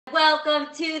welcome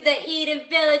to the Eden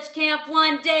Village Camp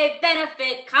One Day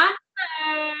Benefit Concert.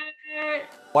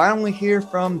 Why don't we hear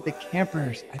from the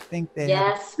campers? I think they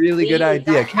have a Yes, really good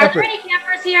idea. Are there any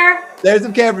campers here? There's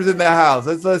some campers in the house.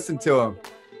 Let's listen to them.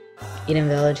 Eden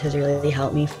Village has really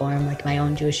helped me form my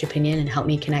own Jewish opinion and helped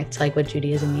me connect to what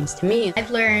Judaism means to me.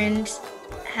 I've learned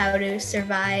how to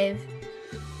survive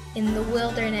in the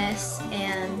wilderness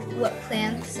and what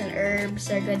plants and herbs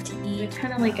are good to eat. It's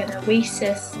kind of like an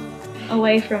oasis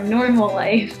away from normal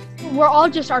life. We're all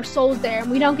just our souls there,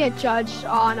 and we don't get judged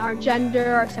on our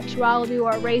gender, our sexuality,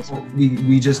 or our race.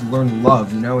 We just learn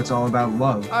love, it's all about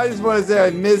love. I just want to say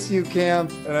I miss you,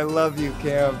 camp, and I love you,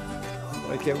 camp.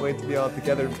 I can't wait to be all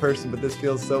together in person, but this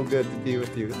feels so good to be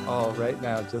with you all right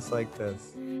now, just like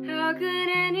this. How could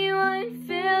anyone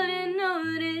fail to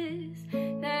notice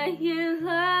that your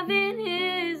loving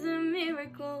is a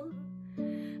miracle?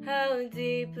 How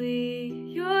deeply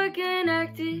you're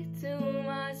connected to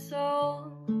my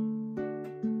soul.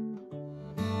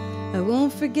 I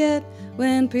won't forget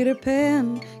when Peter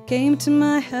Pan came to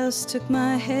my house, took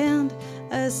my hand.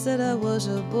 I said I was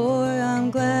a boy,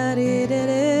 I'm glad he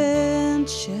didn't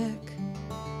check.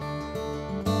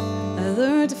 I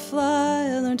learned to fly,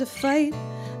 I learned to fight.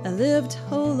 I lived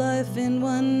whole life in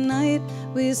one night.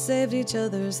 We saved each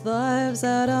other's lives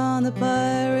out on the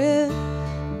pirate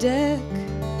deck.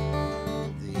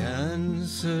 The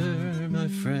answer, my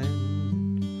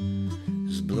friend,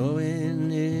 is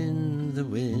blowing in the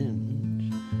wind.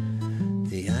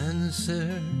 The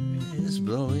answer is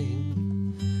blowing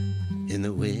in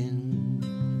the wind.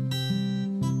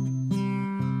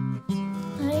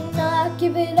 I'm not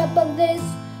giving up on this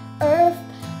earth.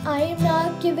 I am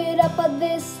not giving up on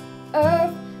this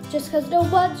earth. Just cause no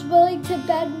one's willing to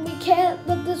bend, we can't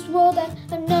live this world, and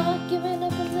I'm not giving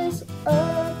up on this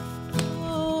earth.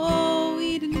 Oh,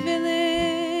 Eden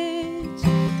Village,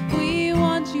 we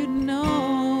want you to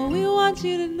know, we want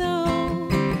you to know.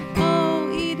 Oh,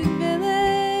 Eden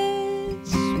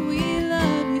Village, we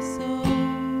love you so.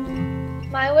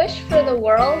 My wish for the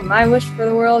world. My wish for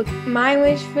the world. My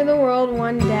wish for the world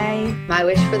one day. My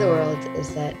wish for the world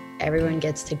is that everyone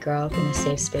gets to grow up in a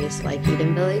safe space like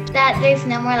Eden Village. That there's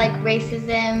no more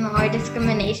racism or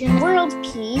discrimination. World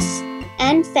peace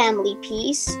and family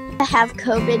peace. To have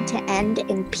COVID to end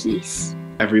in peace.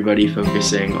 Everybody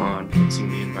focusing on fixing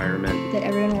the environment. That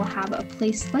everyone will have a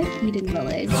place like Eden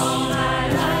Village. All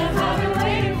my life,